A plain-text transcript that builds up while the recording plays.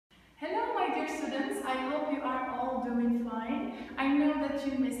students. I hope you are all doing fine. I know that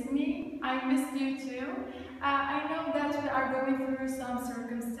you missed me. I missed you too. I know that we are going through some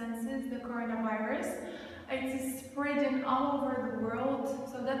circumstances, the coronavirus. It is spreading all over the world,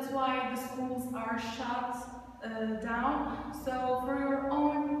 so that's why the schools are shut down. So for your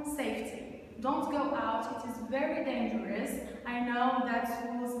own safety, don't go out. It is very dangerous. I know that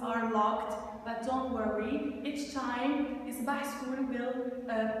schools are locked, but don't worry. Each time Isbah School will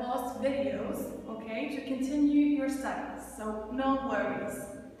post videos, okay, to continue your studies. So no worries,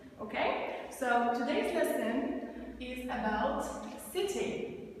 okay? So today's lesson is about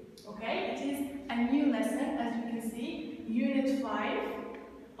city. Okay, it is a new lesson, as you can see, Unit 5.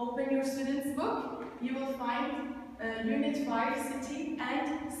 Open your student's book, you will find Unit 5, City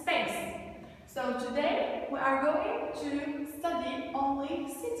and Space. So today we are going to study only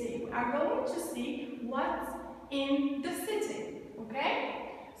city. We are going to see what's in the city,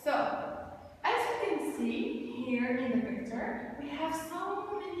 okay? So, as you can see here in the picture, we have so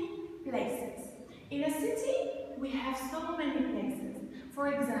many places. In a city, we have so many places. For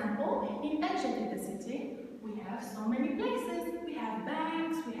example, in the city, we have so many places. We have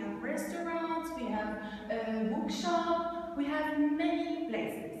banks, we have restaurants, we have a bookshop, we have many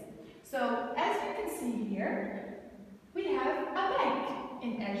places. So, as you can see here, we have a bank.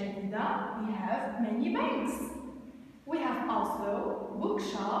 In Al-Jadida, we have many banks. We have also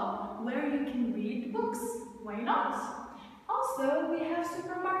bookshop where you can read books. Why not? Also, we have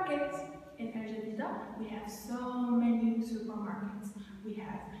supermarkets. In Al-Jadida, we have so many supermarkets. We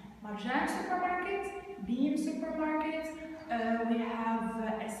have Marjan supermarket, Beam supermarket, we have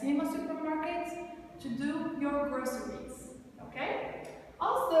Asima supermarket to do your groceries. Okay?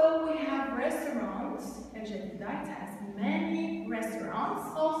 Also, we have restaurants. Al-Jadida has many restaurants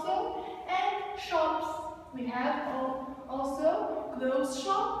also, and shops. We have also clothes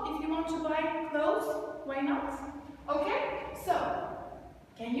shop if you want to buy clothes. Why not? Okay, so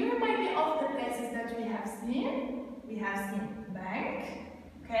can you remind me of the places that we have seen? We have seen bank,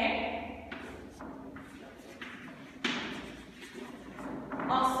 okay?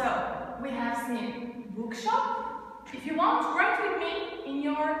 Also, we have seen bookshop. If you want, write with me in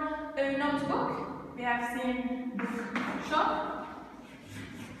your notebook. We have seen bookshop.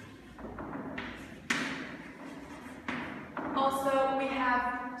 Also, we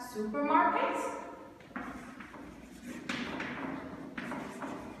have supermarkets.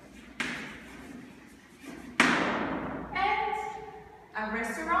 And a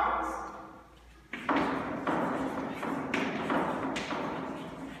restaurant. We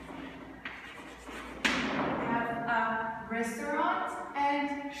have a restaurant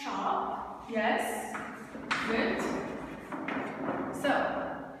and shop. Yes, good. So,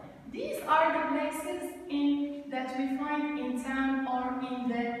 these are the places that we find in town or in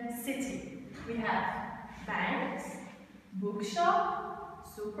the city. We have banks, bookshop,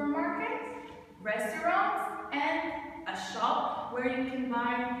 supermarket, restaurants, and a shop where you can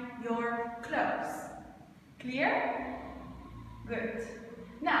buy your clothes. Clear? Good.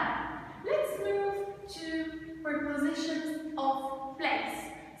 Now, let's move to prepositions of place.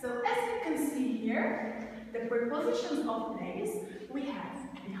 So, as you can see here, the prepositions of place we have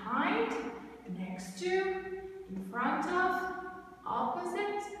behind, next to, in front of,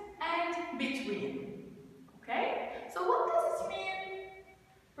 opposite, and between. Okay? So what does it mean?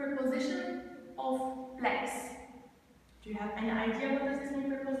 Preposition of place. Do you have any idea what does it mean,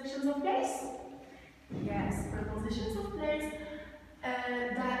 prepositions of place? Yes, prepositions of place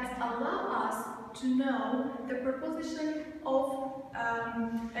that allow us to know the preposition of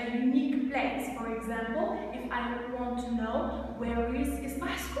a unique place. For example, if I want to know where is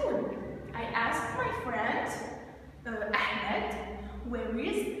my school, I ask my friend Ahmed, where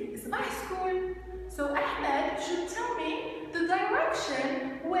is my school? So Ahmed should tell me the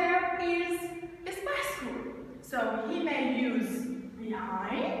direction where is my school. So he may use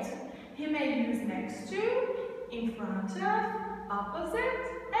behind, he may use next to, in front of, opposite,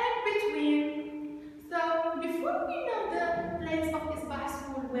 and between. So before we know the place of Isbah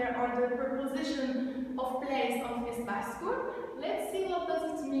School, where are the preposition of place of Isbah School, let's see what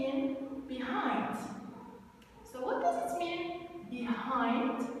does it mean behind. So what does it mean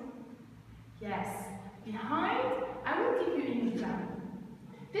behind? Yes, behind, I will give you an example.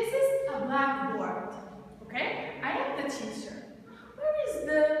 This is a blackboard, okay? I am the teacher. Where is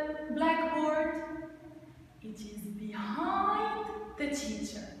the blackboard? It is behind the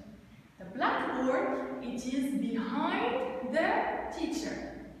teacher. The blackboard, it is behind the teacher.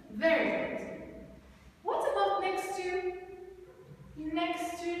 Very good. What about next to?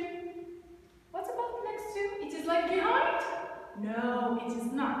 Next to? What about next to? It is like behind? No, it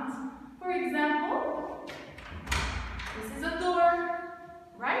is not. For For example, this is a door,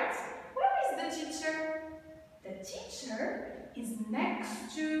 right? Where is the teacher? The teacher is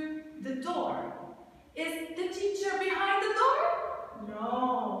next to the door. Is the teacher behind the door?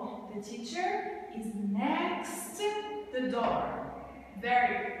 No, the teacher is next to the door.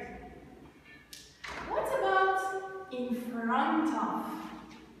 Very good. What about in front of?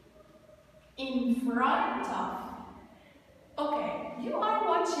 In front of. Okay, you are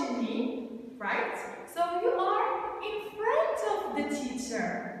watching me, right? So you are in front of the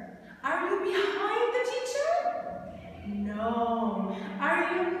teacher. Are you behind the teacher? No. Are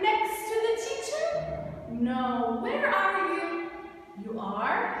you next to the teacher? No. Where are you? You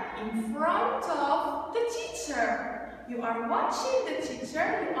are in front of the teacher. You are watching the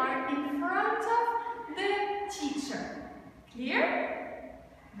teacher. You are in front of the teacher. Clear?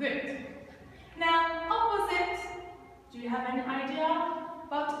 Good. Now, opposite. Do you have any idea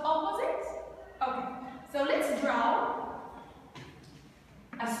about opposite? Okay, so let's draw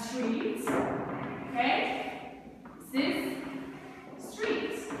a street. Okay, this is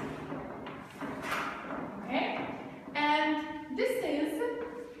street. Okay, and this is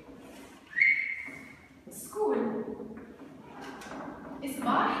school.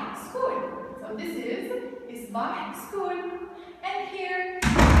 Isbah school. So this is Isbah school. And here,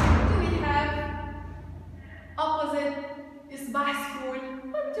 what do we have? Opposite Isbah school.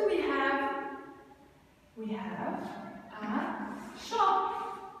 What do we have? We have a shop.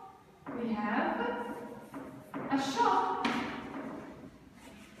 We have a shop.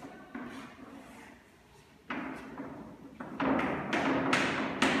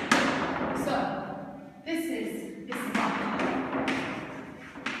 So, this is Isbah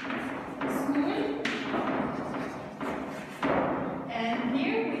school. And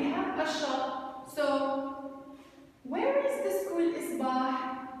here we have a shop. So, where is the school Isbah?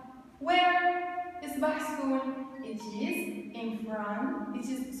 Where Isbah school? It is in front, it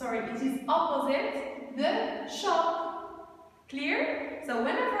is opposite the shop. Clear? So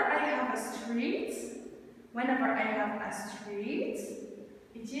whenever I have a street,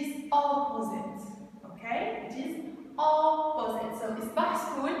 it is opposite. Okay? It is opposite. So Isbah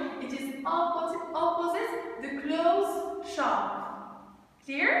school, it is opposite the closed shop.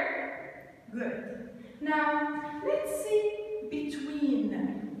 Clear? Good. Now let's see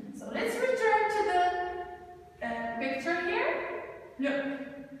between. So let's return to the picture here. Look,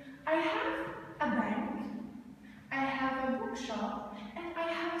 I have a bank, I have a bookshop, and I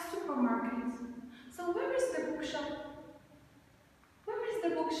have a supermarket. So where is the bookshop? Where is the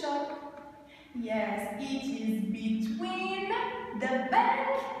bookshop? Yes, it is between the bank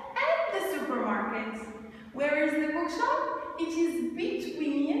and the supermarket. Where is the bookshop? It is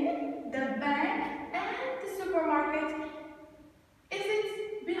between the bank and the supermarket. Is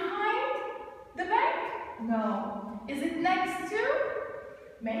it behind the bank? No. Is it next to?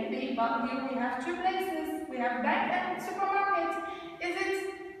 Maybe, but here we have two places. We have bank and supermarket. Is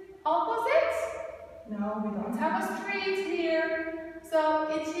it opposite? No, we don't have a street here. So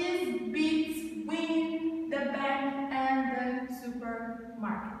it is between the bank and the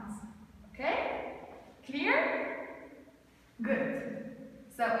supermarket. Okay? Clear? Good.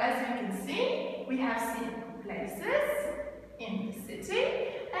 So as you can see, we have seen places in the city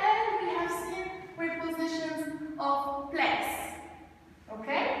and we have seen prepositions of place.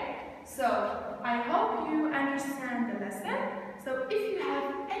 Okay? So I hope you understand the lesson. So if you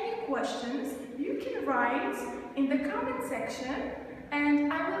have any questions, you can write in the comment section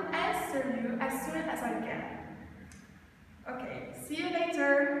and I will answer you as soon as I can. Okay, see you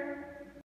later.